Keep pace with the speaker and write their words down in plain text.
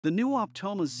The new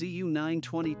Optoma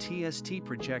ZU920TST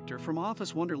projector from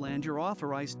OfficeWonderland, your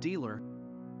authorized dealer.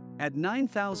 At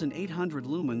 9,800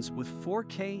 lumens with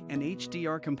 4K and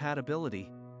HDR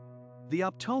compatibility. The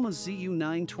Optoma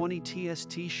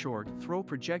ZU920TST short throw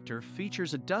projector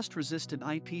features a dust-resistant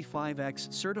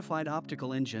IP5X certified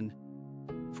optical engine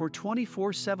for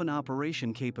 24/7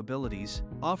 operation capabilities,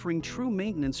 offering true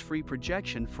maintenance-free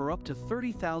projection for up to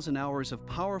 30,000 hours of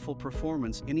powerful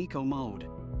performance in eco mode.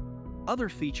 Other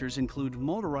features include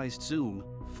motorized zoom,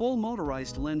 full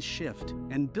motorized lens shift,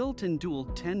 and built-in dual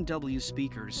 10W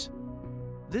speakers.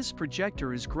 This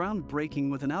projector is groundbreaking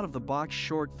with an out-of-the-box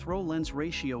short-throw lens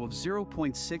ratio of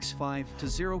 0.65 to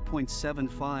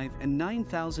 0.75 and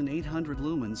 9,800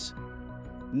 lumens.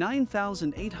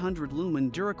 9,800 lumen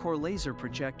Duracore laser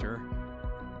projector.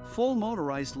 Full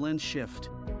motorized lens shift.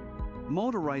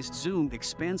 Motorized zoom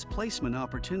expands placement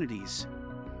opportunities.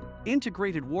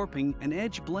 Integrated warping and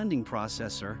edge blending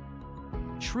processor.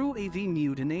 True AV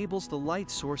mute enables the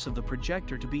light source of the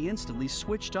projector to be instantly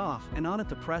switched off and on at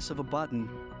the press of a button.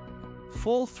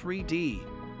 Full 3D.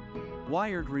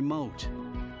 Wired remote.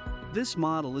 This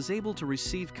model is able to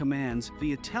receive commands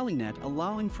via Telenet,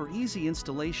 allowing for easy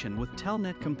installation with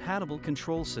Telnet-compatible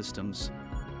control systems.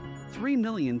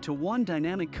 3:1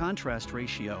 dynamic contrast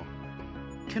ratio.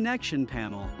 Connection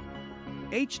panel.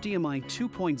 HDMI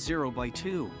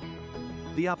 2.0x2.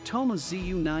 The Optoma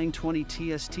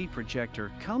ZU920TST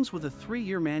projector comes with a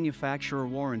 3-year manufacturer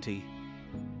warranty.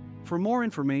 For more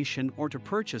information or to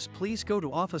purchase, please go to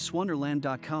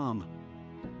OfficeWonderland.com.